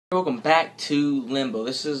Welcome back to Limbo.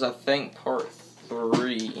 This is, I think, part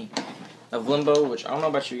 3 of Limbo, which I don't know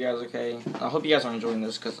about you guys, okay? I hope you guys are enjoying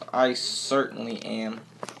this, because I certainly am.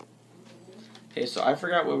 Okay, so I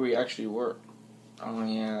forgot where we actually were. Oh,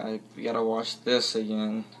 yeah, we gotta watch this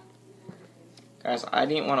again. Guys, I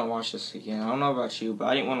didn't want to watch this again. I don't know about you, but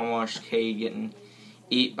I didn't want to watch Kay getting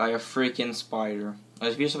eaten by a freaking spider.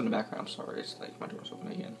 There's music in the background, I'm sorry. It's like my door's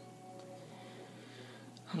open again.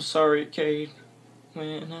 I'm sorry, Kay.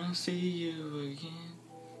 When I see you again.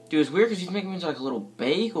 Dude, it's weird because he's making me into like a little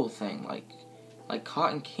bagel thing, like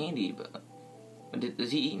cotton candy, but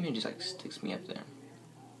does he eat me and just like sticks me up there?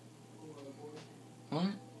 What?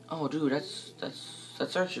 Oh, dude, that's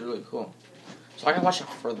actually really cool. So I gotta watch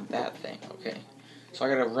out for that thing, okay? So I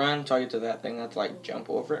gotta run till I get to that thing. That's like jump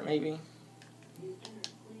over it, maybe.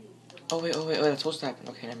 Oh wait, that's supposed to happen.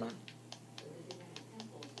 Okay, never mind.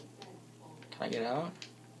 Can I get out?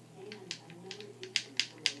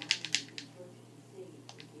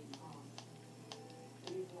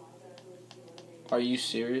 Are you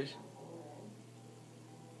serious?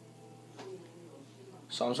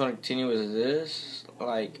 So I'm just gonna continue with this?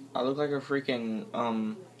 Like, I look like a freaking,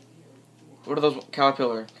 what are those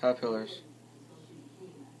caterpillars?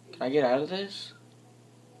 Can I get out of this?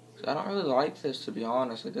 'Cause I don't really like this, to be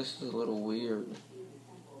honest. Like, this is a little weird.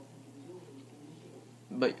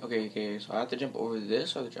 But, okay, so I have to jump over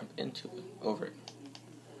this, or I have to jump into it? Over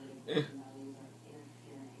it.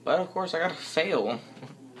 But, of course, I gotta fail.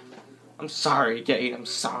 I'm sorry, Kate, I'm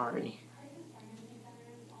sorry.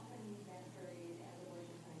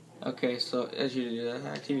 Okay, so as you do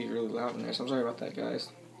that TV is really loud in there, so I'm sorry about that, guys.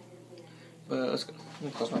 But let's go. Let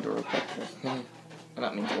me close my door real quick. I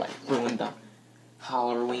don't mean to like ruin the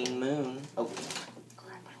Halloween moon. Oh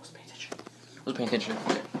crap, I wasn't paying attention.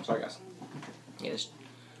 Okay, sorry guys. Yeah, this.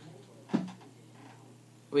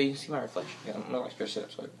 Wait, you can see my reflection. Yeah, I'm not like supposed to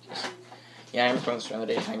sit up, so yeah, I'm supposed to the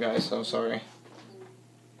daytime, guys, so I'm sorry.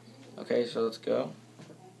 Okay, so let's go.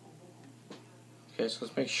 Okay, so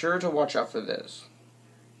let's make sure to watch out for this.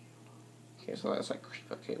 Okay, so that's like,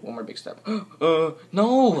 okay, one more big step.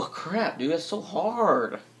 No! Crap, dude, that's so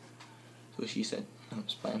hard. That's what she said. I'm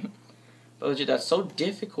just playing. But legit, that's so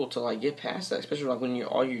difficult to, like, get past that, especially, like, when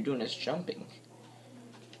all you're doing is jumping.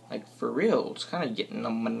 Like, for real, it's kind of getting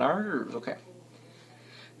on my nerves. Okay.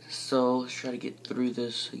 So, let's try to get through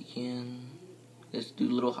this again. Let's do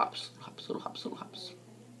little hops. Little hops.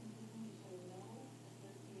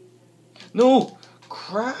 No!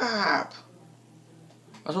 Crap!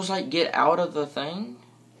 I'm supposed to, like, get out of the thing?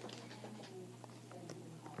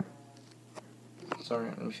 Sorry,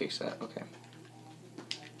 let me fix that. Okay.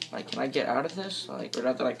 Like, can I get out of this? Like, or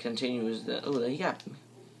not that I continue is the... Oh, he got...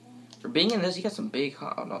 For being in this, he got some big...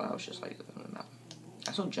 Oh, no, that was just like... No. I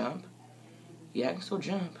can still jump. Yeah, I can still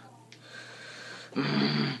jump.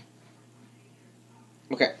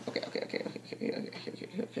 Okay.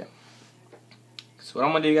 So what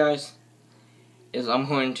I'm gonna do, guys, is I'm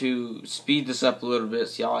going to speed this up a little bit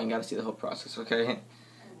so y'all ain't gotta see the whole process, okay?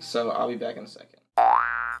 So I'll be back in a second.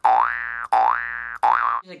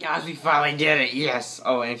 Guys, we finally did it, yes!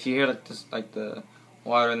 Oh, and if you hear like this, like the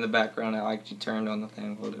water in the background, I actually turned on the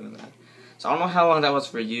thing while doing that. So I don't know how long that was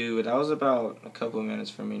for you, but that was about a couple of minutes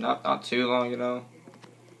for me. Not too long, you know?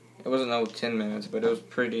 It wasn't no 10 minutes, but it was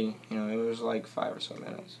pretty, you know, it was like 5 or so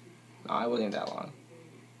minutes. No, it wasn't that long.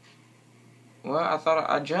 Well, I thought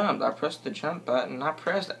I jumped. I pressed the jump button. I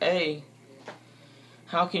pressed A.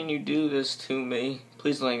 How can you do this to me?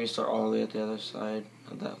 Please don't let me start all the way at the other side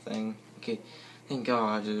of that thing. Okay. Thank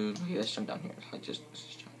God, dude. Okay, let's jump down here. Like, just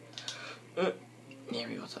jump. There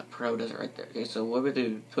we go. It's that pro does it right there. Okay, so what we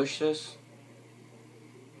do? Push this.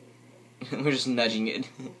 We're just nudging it.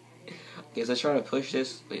 Okay, so let's try to push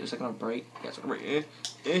this. Wait a second, I'll break. Yeah, it's gonna break.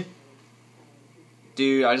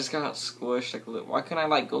 Dude, I just got squished. Like, why can't I,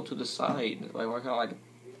 like, go to the side? Like, why can't I, like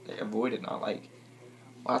avoid it? Not, like,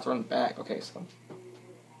 I have to run back. Okay, so.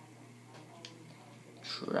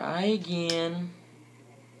 Try again.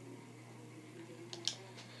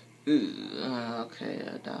 Okay,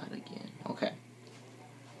 I died again. Okay.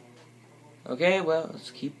 Okay, well, let's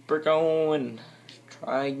keep her going.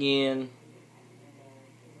 Try again.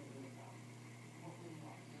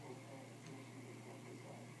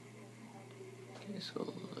 So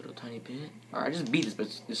a little tiny bit. Alright, I just beat this, but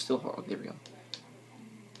it's still hard. Okay, there we go.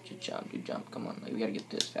 Just jump, dude, jump. Come on, like, we gotta get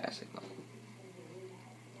this fast. Like, what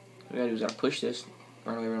we gotta do is gotta push this.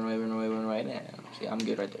 Run away now. See, I'm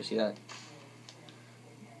good right there. See that?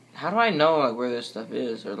 How do I know, like, where this stuff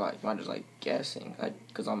is? Or, like, am I just, like, guessing?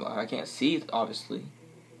 Because I can't see it, obviously.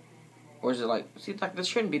 Or is it, like, see, like, this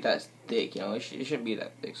shouldn't be that thick, you know? It shouldn't be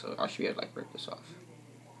that thick, so I should be able to, like, rip this off.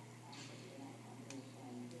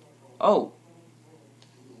 Oh.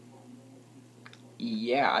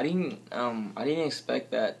 Yeah, I didn't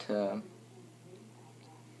expect that to...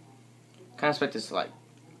 Kind of expect this to, like,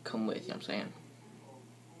 come with, you know what I'm saying?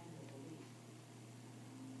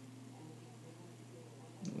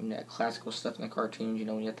 That classical stuff in the cartoons, you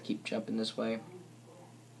know, when you have to keep jumping this way.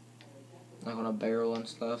 Like on a barrel and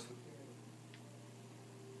stuff.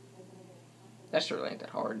 That sure ain't that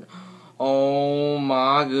hard. Oh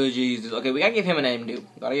my good Jesus. Okay, we gotta give him a name, dude.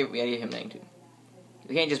 We gotta give him a name, too.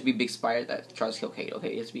 It can't just be Big Spider that tries to kill Kate, okay?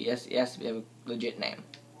 It has to be a legit name.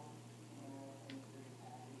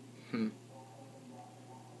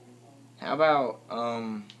 How about,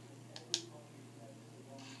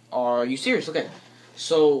 are you serious? Okay.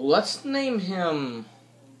 So, let's name him...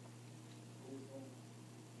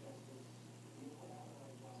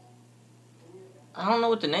 I don't know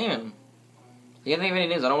what to name him. The other name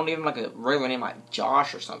it is, I don't want to give him like a regular name like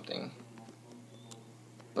Josh or something.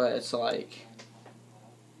 But it's like...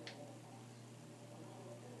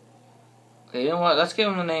 Okay, you know what? Let's give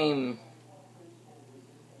him the name...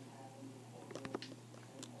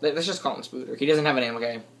 Let's just call him Spooder. He doesn't have a name,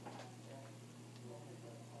 okay?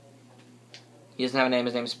 He doesn't have a name.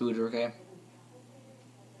 His name is Spooder, okay?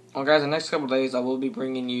 Well, guys, the next couple days I will be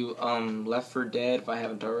bringing you Left 4 Dead if I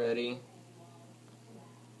haven't already.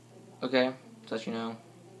 Okay, to let you know.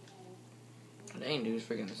 Dang, dude, it's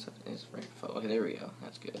freaking full. Okay, there we go.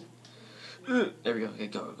 That's good. There we go. Okay,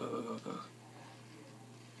 go.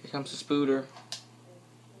 Here comes the Spooder.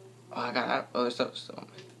 Oh, I got other stuff still on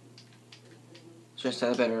me. Just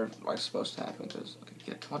that better like supposed to happen because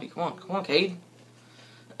okay, come on, Cade.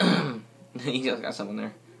 He just got someone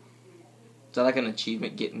there. Is that like an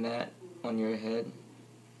achievement getting that on your head?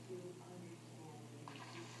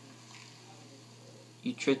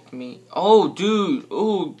 You tricked me. Oh, dude.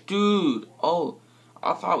 Oh,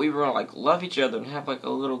 I thought we were like love each other and have like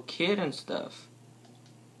a little kid and stuff.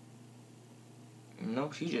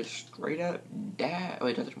 No, she just straight up died.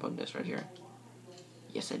 Wait, I have to put this right here.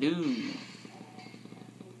 Yes, I do.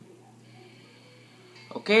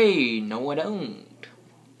 Okay, no, I don't.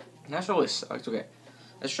 That really sucks. Okay,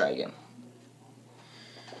 let's try again.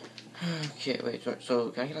 Okay, wait. So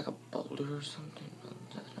can I get like a boulder or something?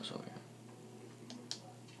 That's over here.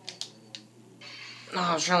 No,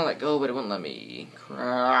 I was trying to let go, but it wouldn't let me.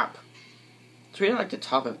 Crap. It's really like the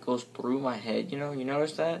top of it goes through my head. You know? You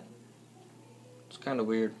notice that? It's kind of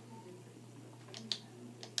weird.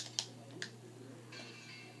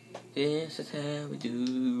 This is how we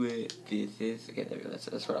do it. This is okay. There we go. That's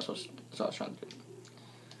what I was trying to do.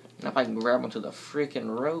 Now if I can grab onto the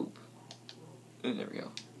freaking rope. Ooh, there we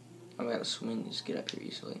go. I gotta swing. Just get up here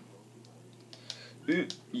easily. Ooh,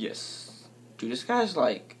 yes, dude. This guy's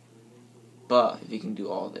like buff. If he can do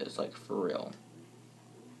all this, like for real.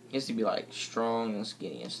 He has to be like strong and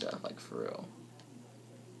skinny and stuff, like for real.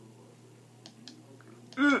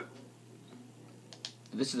 Ooh.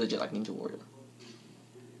 This is legit like Ninja Warrior.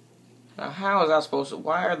 Now, how is that supposed to...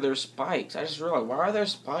 Why are there spikes? I just realized, why are there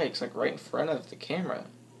spikes, like, right in front of the camera?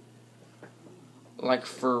 Like,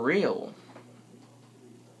 for real.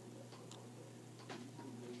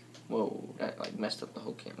 Whoa, that, like, messed up the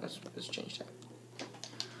whole camera. Let's change that.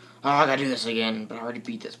 Oh, I gotta do this again, but I already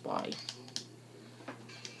beat this body.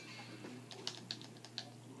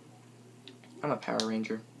 I'm a Power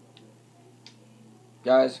Ranger.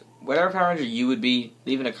 Guys, whatever Power Ranger you would be,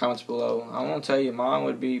 leave in the comments below. I want to tell you, mine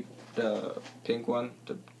would be the pink one,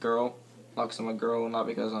 the girl. Not because I'm a girl, not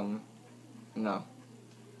because I'm... No.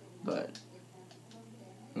 But...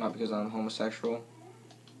 Not because I'm homosexual.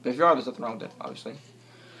 But if you are, there's nothing wrong with it, obviously.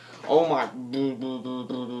 Oh my... Because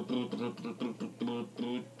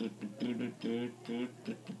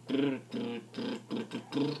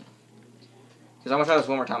I'm going to try this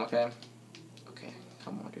one more time, okay? Okay,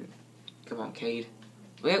 come on, dude. Come on, Cade.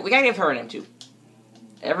 We gotta give her a name, too.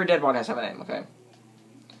 Every dead body has to have a name, okay?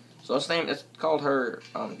 So let's called her,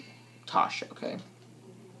 Tasha, okay?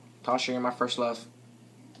 Tasha, you're my first love.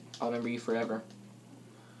 I'll remember you forever.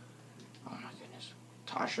 Oh my goodness.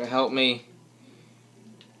 Tasha, help me.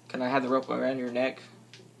 Can I have the rope around your neck?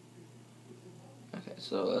 Okay,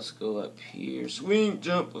 so let's go up here. Swing,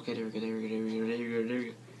 jump. Okay, there we go.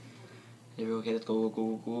 Okay, let's go.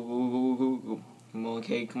 Come on,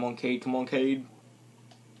 Cade.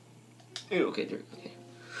 Ew, okay, there we go. Okay.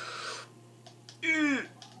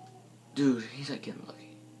 Dude, he's like getting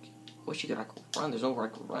lucky. Wish you could like run. There's no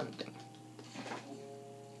like run thing.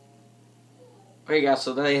 Okay, guys,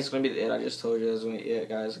 so that is going to be the end. I just told you that's going to be it,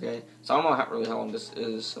 guys, okay? So I don't know really how long this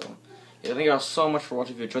is, so... Yeah, thank you all so much for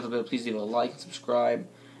watching. If you enjoyed the video, please leave a like and subscribe.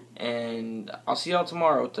 And I'll see y'all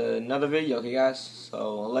tomorrow with another video, okay, guys?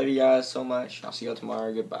 So, I love you guys so much. I'll see y'all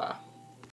tomorrow. Goodbye.